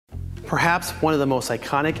Perhaps one of the most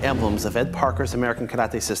iconic emblems of Ed Parker's American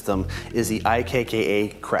Karate system is the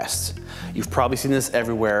IKKA crest. You've probably seen this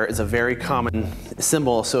everywhere. It's a very common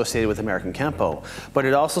symbol associated with American Kenpo, but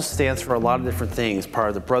it also stands for a lot of different things, part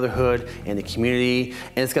of the brotherhood and the community,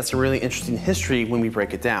 and it's got some really interesting history when we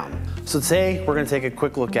break it down. So today, we're going to take a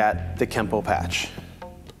quick look at the Kenpo patch.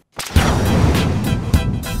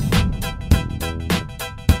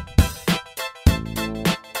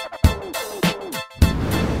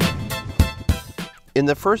 In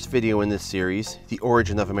the first video in this series, The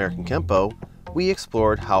Origin of American Kenpo, we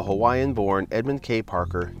explored how Hawaiian-born Edmund K.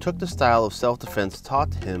 Parker took the style of self-defense taught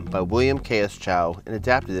to him by William K.S. Chow and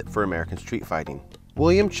adapted it for American street fighting.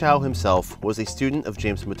 William Chow himself was a student of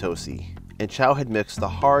James Matossi, and Chow had mixed the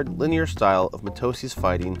hard, linear style of Matossi's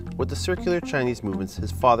fighting with the circular Chinese movements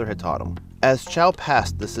his father had taught him. As Chow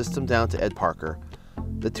passed the system down to Ed Parker,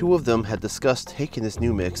 the two of them had discussed taking this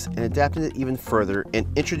new mix and adapting it even further and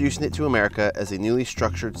introducing it to America as a newly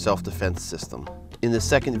structured self-defense system. In the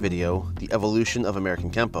second video, The Evolution of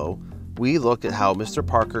American Kenpo, we looked at how Mr.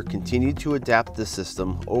 Parker continued to adapt this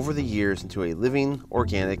system over the years into a living,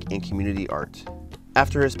 organic, and community art.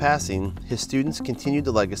 After his passing, his students continued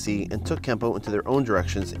the legacy and took Kenpo into their own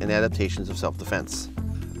directions and adaptations of self-defense.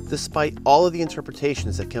 Despite all of the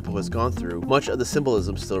interpretations that Kenpo has gone through, much of the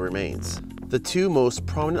symbolism still remains. The two most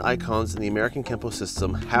prominent icons in the American Kenpo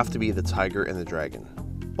system have to be the tiger and the dragon.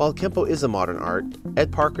 While Kenpo is a modern art,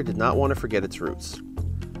 Ed Parker did not want to forget its roots.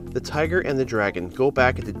 The tiger and the dragon go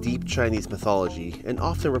back into deep Chinese mythology and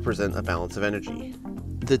often represent a balance of energy.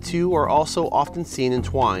 The two are also often seen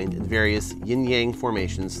entwined in various yin-yang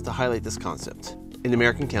formations to highlight this concept. In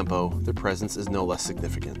American Kenpo, their presence is no less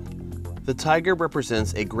significant. The tiger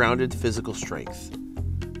represents a grounded physical strength.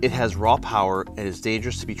 It has raw power and is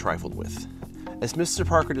dangerous to be trifled with. As Mr.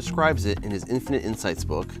 Parker describes it in his Infinite Insights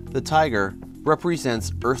book, the tiger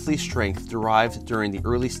represents earthly strength derived during the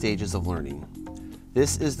early stages of learning.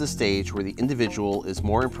 This is the stage where the individual is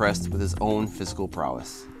more impressed with his own physical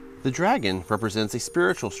prowess. The dragon represents a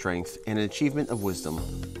spiritual strength and an achievement of wisdom.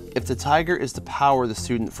 If the tiger is the power the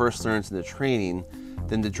student first learns in the training,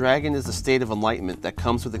 then the dragon is the state of enlightenment that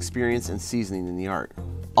comes with experience and seasoning in the art.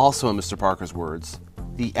 Also in Mr. Parker's words,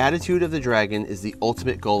 the attitude of the dragon is the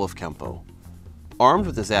ultimate goal of Kenpo. Armed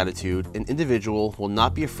with this attitude, an individual will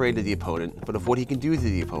not be afraid of the opponent, but of what he can do to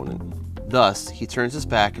the opponent. Thus, he turns his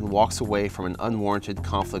back and walks away from an unwarranted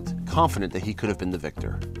conflict, confident that he could have been the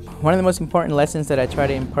victor. One of the most important lessons that I try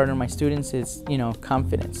to impart on my students is,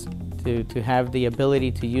 confidence. To have the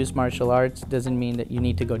ability to use martial arts doesn't mean that you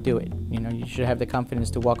need to go do it. You should have the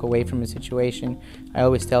confidence to walk away from a situation. I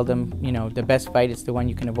always tell them, the best fight is the one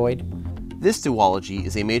you can avoid. This duology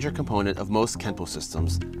is a major component of most Kenpo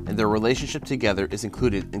systems, and their relationship together is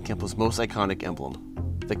included in Kenpo's most iconic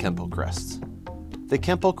emblem, the Kenpo Crest. The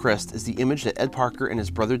Kenpo Crest is the image that Ed Parker and his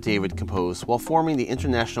brother David composed while forming the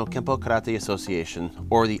International Kenpo Karate Association,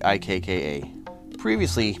 or the IKKA.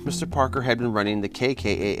 Previously, Mr. Parker had been running the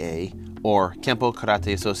KKAA, or Kenpo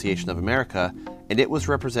Karate Association of America, and it was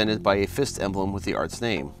represented by a fist emblem with the art's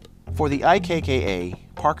name. For the IKKA,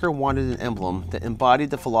 Parker wanted an emblem that embodied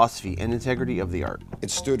the philosophy and integrity of the art. It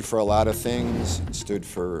stood for a lot of things. It stood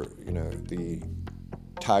for, the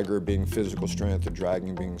tiger being physical strength, the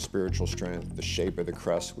dragon being spiritual strength. The shape of the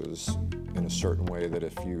crest was in a certain way that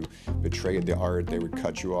if you betrayed the art, they would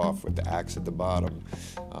cut you off with the axe at the bottom.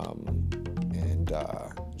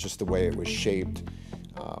 Just the way it was shaped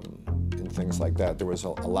and things like that. There was a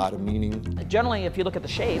lot of meaning. Generally, if you look at the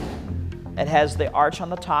shape, it has the arch on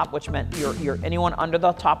the top, which meant anyone under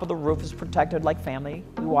the top of the roof is protected like family.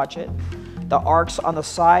 You watch it. The arcs on the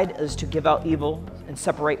side is to give out evil and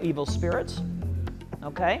separate evil spirits.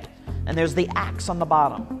 Okay? And there's the axe on the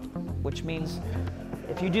bottom, which means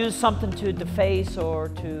if you do something to deface or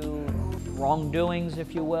to wrongdoings,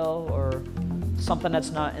 if you will, or something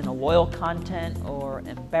that's not in a loyal content or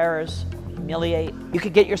embarrass, humiliate, you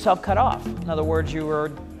could get yourself cut off. In other words, you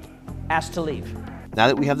were asked to leave. Now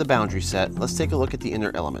that we have the boundary set, let's take a look at the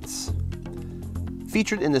inner elements.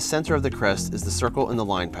 Featured in the center of the crest is the circle and the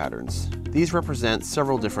line patterns. These represent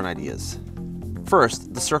several different ideas.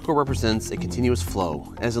 First, the circle represents a continuous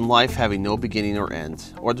flow, as in life having no beginning or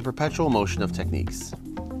end, or the perpetual motion of techniques.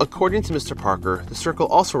 According to Mr. Parker, the circle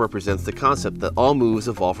also represents the concept that all moves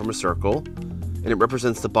evolve from a circle, and it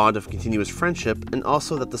represents the bond of continuous friendship, and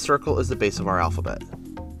also that the circle is the base of our alphabet.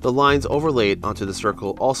 The lines overlaid onto the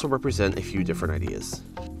circle also represent a few different ideas.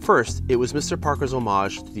 First, it was Mr. Parker's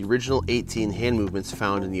homage to the original 18 hand movements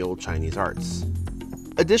found in the old Chinese arts.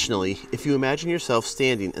 Additionally, if you imagine yourself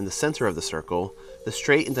standing in the center of the circle, the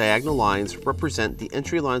straight and diagonal lines represent the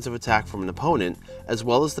entry lines of attack from an opponent, as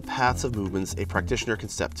well as the paths of movements a practitioner can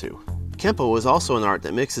step to. Kenpo is also an art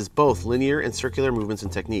that mixes both linear and circular movements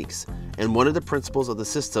and techniques, and one of the principles of the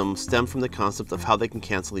system stem from the concept of how they can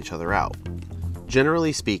cancel each other out.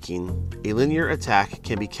 Generally speaking, a linear attack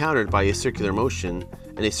can be countered by a circular motion,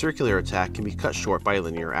 and a circular attack can be cut short by a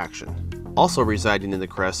linear action. Also residing in the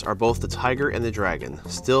crest are both the tiger and the dragon,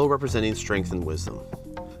 still representing strength and wisdom.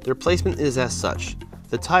 Their placement is as such.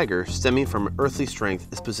 The tiger, stemming from earthly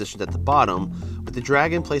strength, is positioned at the bottom, with the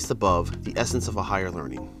dragon placed above, the essence of a higher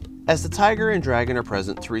learning. As the tiger and dragon are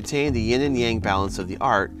present to retain the yin and yang balance of the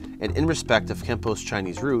art, and in respect of Kenpo's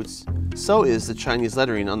Chinese roots, so is the Chinese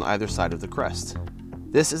lettering on either side of the crest.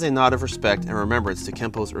 This is a nod of respect and remembrance to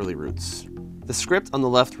Kenpo's early roots. The script on the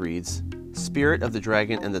left reads, Spirit of the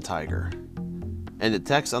Dragon and the Tiger, and the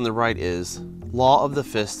text on the right is, Law of the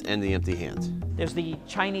Fist and the Empty Hand. There's the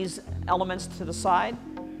Chinese elements to the side,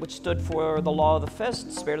 which stood for the Law of the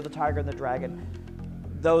Fist, Spirit of the Tiger and the Dragon.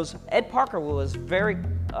 Ed Parker was very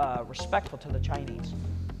respectful to the Chinese,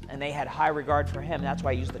 and they had high regard for him. That's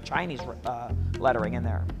why I used the Chinese lettering in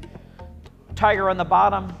there. Tiger on the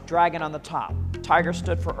bottom, dragon on the top. Tiger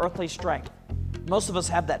stood for earthly strength. Most of us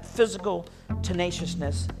have that physical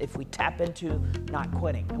tenaciousness if we tap into not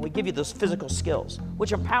quitting, and we give you those physical skills,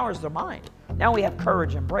 which empowers the mind. Now we have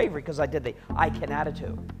courage and bravery because I did the I can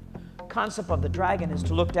attitude. Concept of the dragon is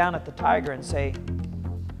to look down at the tiger and say,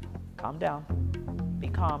 calm down, be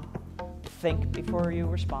calm, think before you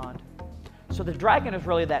respond. So the dragon is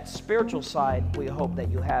really that spiritual side we hope that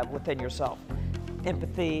you have within yourself.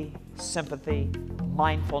 Empathy, sympathy,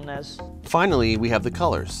 mindfulness. Finally, we have the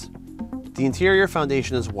colors. The interior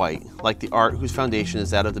foundation is white, like the art whose foundation is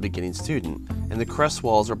that of the beginning student, and the crest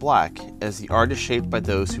walls are black, as the art is shaped by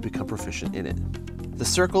those who become proficient in it. The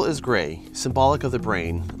circle is gray, symbolic of the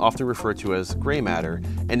brain, often referred to as gray matter,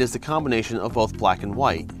 and is the combination of both black and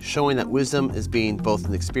white, showing that wisdom is being both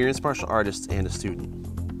an experienced martial artist and a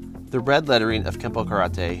student. The red lettering of Kenpo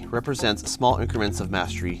Karate represents small increments of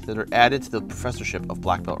mastery that are added to the professorship of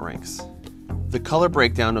black belt ranks. The color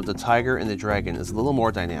breakdown of the tiger and the dragon is a little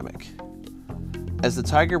more dynamic. As the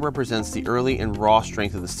tiger represents the early and raw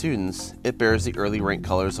strength of the students, it bears the early rank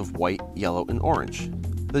colors of white, yellow, and orange.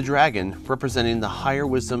 The dragon, representing the higher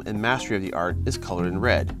wisdom and mastery of the art, is colored in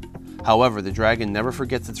red. However, the dragon never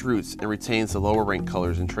forgets its roots and retains the lower rank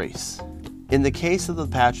colors and trace. In the case of the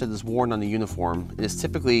patch that is worn on the uniform, it is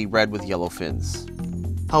typically red with yellow fins.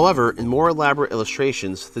 However, in more elaborate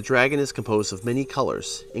illustrations, the dragon is composed of many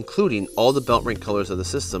colors, including all the belt rank colors of the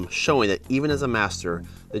system, showing that even as a master,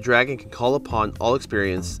 the dragon can call upon all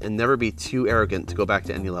experience and never be too arrogant to go back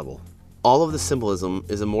to any level. All of the symbolism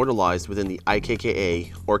is immortalized within the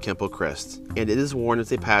IKKA, or Kenpo Crest, and it is worn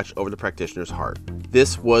as a patch over the practitioner's heart.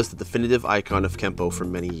 This was the definitive icon of Kenpo for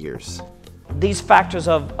many years. These factors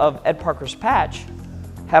of Ed Parker's patch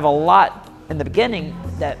have a lot in the beginning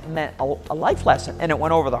that meant a life lesson, and it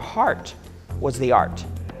went over the heart was the art.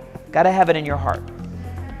 Got to have it in your heart,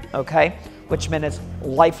 okay? Which meant it's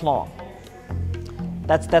lifelong.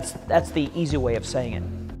 That's the easy way of saying it.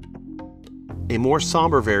 A more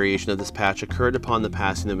somber variation of this patch occurred upon the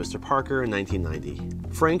passing of Mr. Parker in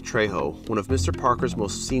 1990. Frank Trejo, one of Mr. Parker's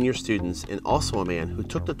most senior students and also a man who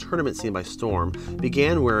took the tournament scene by storm,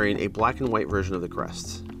 began wearing a black and white version of the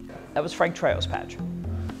crest. That was Frank Trejo's patch.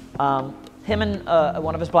 Him and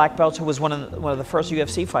one of his black belts, who was one of the first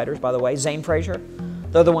UFC fighters, by the way, Zane Frazier,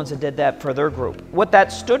 they're the ones that did that for their group. What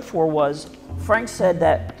that stood for was, Frank said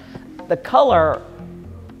that the color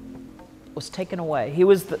was taken away.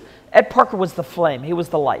 Ed Parker was the flame, he was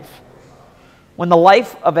the life. When the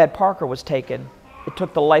life of Ed Parker was taken, it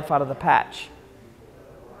took the life out of the patch,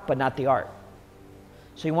 but not the art.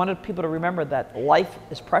 So he wanted people to remember that life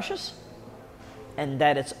is precious, and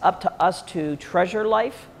that it's up to us to treasure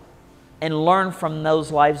life and learn from those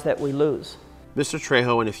lives that we lose. Mr.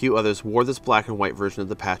 Trejo and a few others wore this black and white version of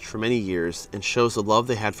the patch for many years and shows the love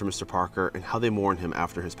they had for Mr. Parker and how they mourned him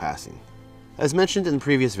after his passing. As mentioned in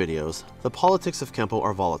previous videos, the politics of Kenpo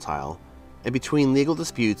are volatile, and between legal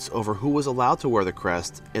disputes over who was allowed to wear the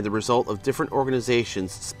crest and the result of different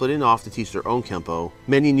organizations splitting off to teach their own Kenpo,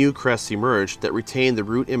 many new crests emerged that retain the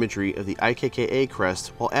root imagery of the IKKA crest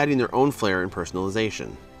while adding their own flair and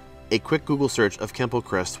personalization. A quick Google search of Kenpo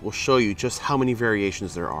Crest will show you just how many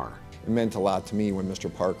variations there are. It meant a lot to me when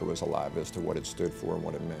Mr. Parker was alive as to what it stood for and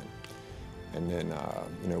what it meant. And then,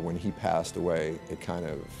 when he passed away,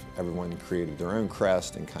 everyone created their own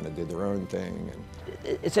crest and kind of did their own thing.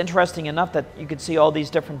 And it's interesting enough that you could see all these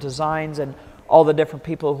different designs and all the different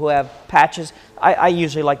people who have patches. I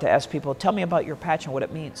usually like to ask people, tell me about your patch and what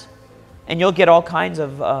it means. And you'll get all kinds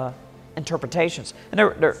of interpretations, and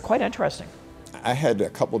they're quite interesting. I had a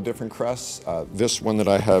couple different crests. This one that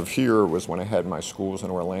I have here was when I had my schools in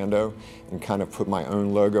Orlando and kind of put my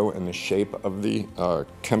own logo in the shape of the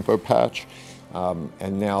Kenpo patch.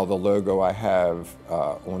 And now the logo I have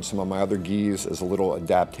on some of my other gis is a little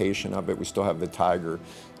adaptation of it. We still have the tiger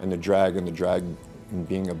and the dragon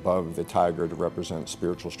being above the tiger to represent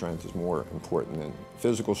spiritual strength is more important than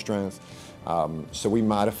physical strength. So we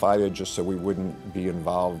modified it just so we wouldn't be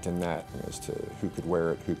involved in that as to who could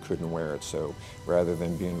wear it, who couldn't wear it. So rather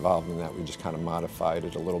than be involved in that, we just kind of modified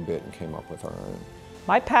it a little bit and came up with our own.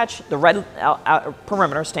 My patch, the red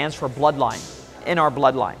perimeter, stands for bloodline, in our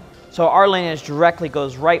bloodline. So our lineage directly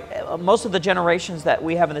goes right, most of the generations that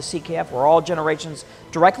we have in the CKF were all generations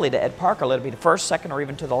directly to Ed Parker, let it be the first, second, or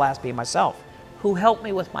even to the last being myself. Who helped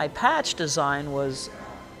me with my patch design was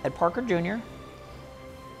Ed Parker Jr.,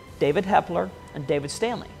 David Hepler, and David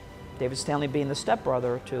Stanley. David Stanley being the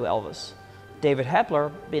stepbrother to Elvis. David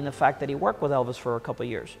Hepler being the fact that he worked with Elvis for a couple of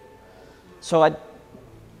years. So I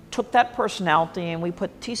took that personality and we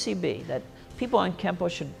put TCB, that people in Kenpo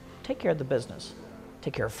should take care of the business.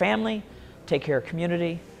 Take care of family, take care of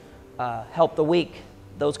community, help the weak,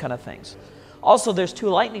 those kind of things. Also, there's 2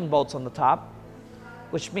 lightning bolts on the top,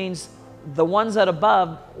 which means the ones at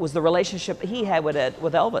above was the relationship he had with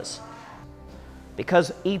Elvis.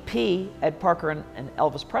 Because EP, Ed Parker and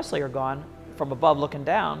Elvis Presley are gone, from above looking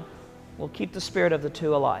down, we'll keep the spirit of the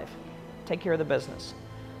 2 alive. Take care of the business.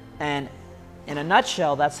 And in a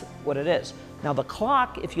nutshell, that's what it is. Now the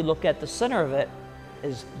clock, if you look at the center of it,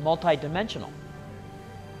 is multi-dimensional.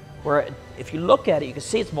 Where if you look at it, you can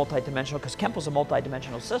see it's multi-dimensional because Kenpo's a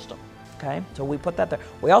multi-dimensional system. Okay, so we put that there.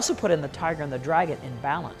 We also put in the tiger and the dragon in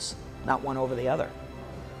balance, not one over the other.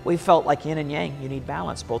 We felt like yin and yang, you need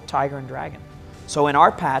balance, both tiger and dragon. So in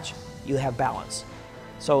our patch, you have balance.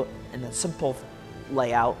 So in the simple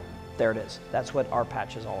layout, there it is. That's what our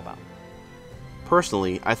patch is all about.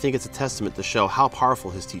 Personally, I think it's a testament to show how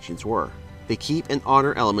powerful his teachings were. They keep and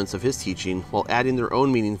honor elements of his teaching while adding their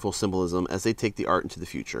own meaningful symbolism as they take the art into the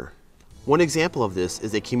future. One example of this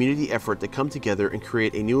is a community effort to come together and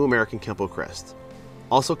create a new American Kenpo Crest,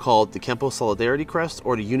 also called the Kenpo Solidarity Crest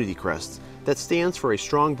or the Unity Crest, that stands for a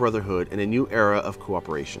strong brotherhood and a new era of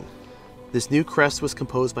cooperation. This new crest was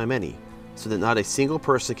composed by many, so that not a single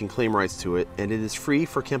person can claim rights to it, and it is free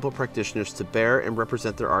for Kenpo practitioners to bear and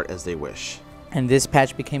represent their art as they wish. And this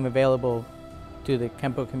patch became available to the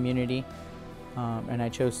Kenpo community, and I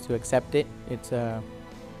chose to accept it. It's a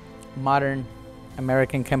modern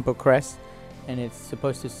American Kenpo Crest, and it's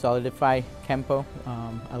supposed to solidify Kenpo.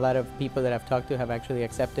 A lot of people that I've talked to have actually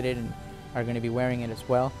accepted it and are going to be wearing it as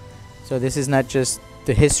well. So this is not just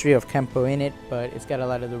the history of Kenpo in it, but it's got a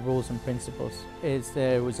lot of the rules and principles.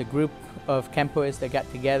 There was a group of Kenpoists that got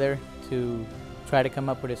together to try to come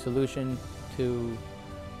up with a solution to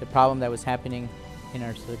the problem that was happening in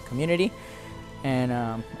our community. And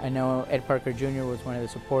I know Ed Parker Jr. was one of the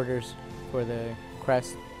supporters for the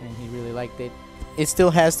crest, and he really liked it. It still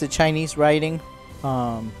has the Chinese writing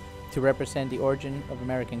to represent the origin of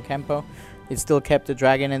American Kenpo. It still kept the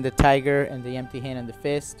dragon and the tiger and the empty hand and the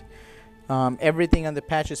fist. Everything on the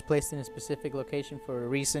patch is placed in a specific location for a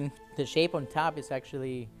reason. The shape on top is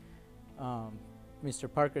actually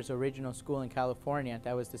Mr. Parker's original school in California.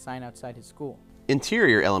 That was the sign outside his school.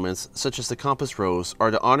 Interior elements, such as the compass rose,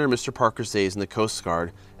 are to honor Mr. Parker's days in the Coast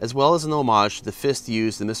Guard, as well as an homage to the fist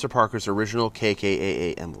used in Mr. Parker's original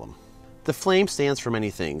KKAA emblem. The flame stands for many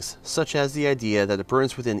things, such as the idea that it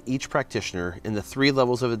burns within each practitioner in the 3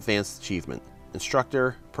 levels of advanced achievement: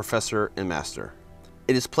 instructor, professor, and master.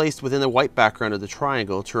 It is placed within the white background of the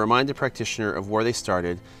triangle to remind the practitioner of where they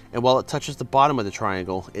started, and while it touches the bottom of the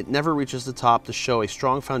triangle, it never reaches the top to show a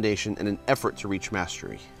strong foundation and an effort to reach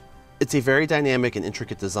mastery. It's a very dynamic and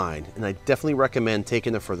intricate design, and I definitely recommend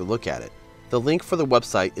taking a further look at it. The link for the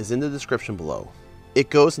website is in the description below. It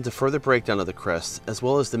goes into further breakdown of the crest, as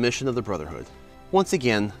well as the mission of the Brotherhood. Once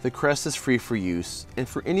again, the crest is free for use, and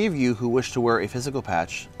for any of you who wish to wear a physical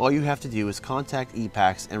patch, all you have to do is contact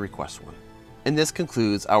EPAKS and request one. And this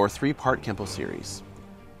concludes our 3-part Kenpo series.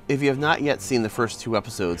 If you have not yet seen the first 2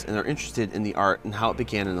 episodes and are interested in the art and how it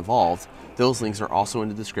began and evolved, those links are also in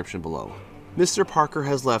the description below. Mr. Parker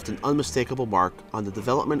has left an unmistakable mark on the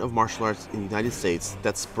development of martial arts in the United States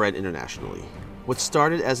that spread internationally. What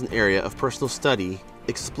started as an area of personal study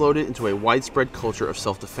exploded into a widespread culture of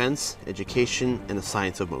self-defense, education, and the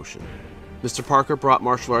science of motion. Mr. Parker brought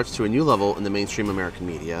martial arts to a new level in the mainstream American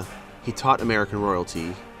media. He taught American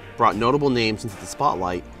royalty, brought notable names into the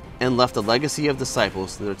spotlight, and left a legacy of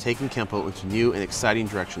disciples that are taking Kenpo into new and exciting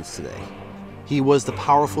directions today. He was the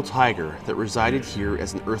powerful tiger that resided here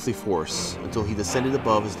as an earthly force until he descended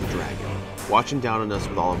above as the dragon, watching down on us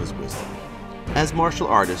with all of his wisdom. As martial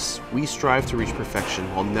artists, we strive to reach perfection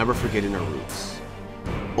while never forgetting our roots.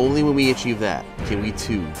 Only when we achieve that can we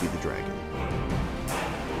too be the dragon.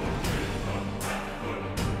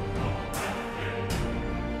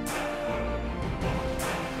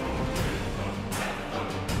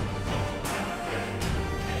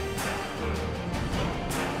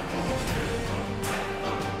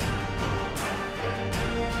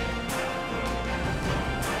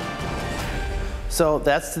 So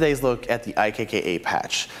that's today's look at the IKKA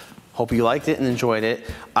patch. Hope you liked it and enjoyed it.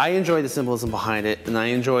 I enjoy the symbolism behind it, and I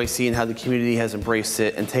enjoy seeing how the community has embraced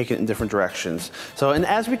it and taken it in different directions. So, and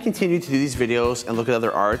as we continue to do these videos and look at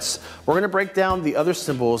other arts, we're gonna break down the other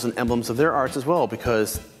symbols and emblems of their arts as well,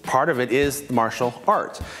 because part of it is martial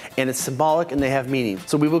art, and it's symbolic and they have meaning.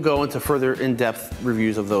 So we will go into further in-depth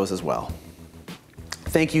reviews of those as well.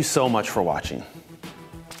 Thank you so much for watching.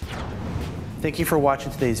 Thank you for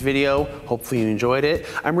watching today's video. Hopefully you enjoyed it.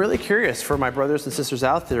 I'm really curious for my brothers and sisters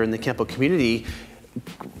out there in the Kenpo community,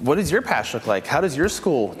 what does your patch look like? How does your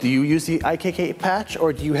school? Do you use the IKKA patch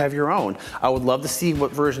or do you have your own? I would love to see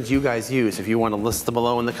what versions you guys use. If you want to list them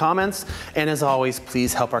below in the comments. And as always,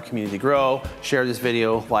 please help our community grow. Share this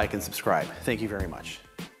video, like and subscribe. Thank you very much.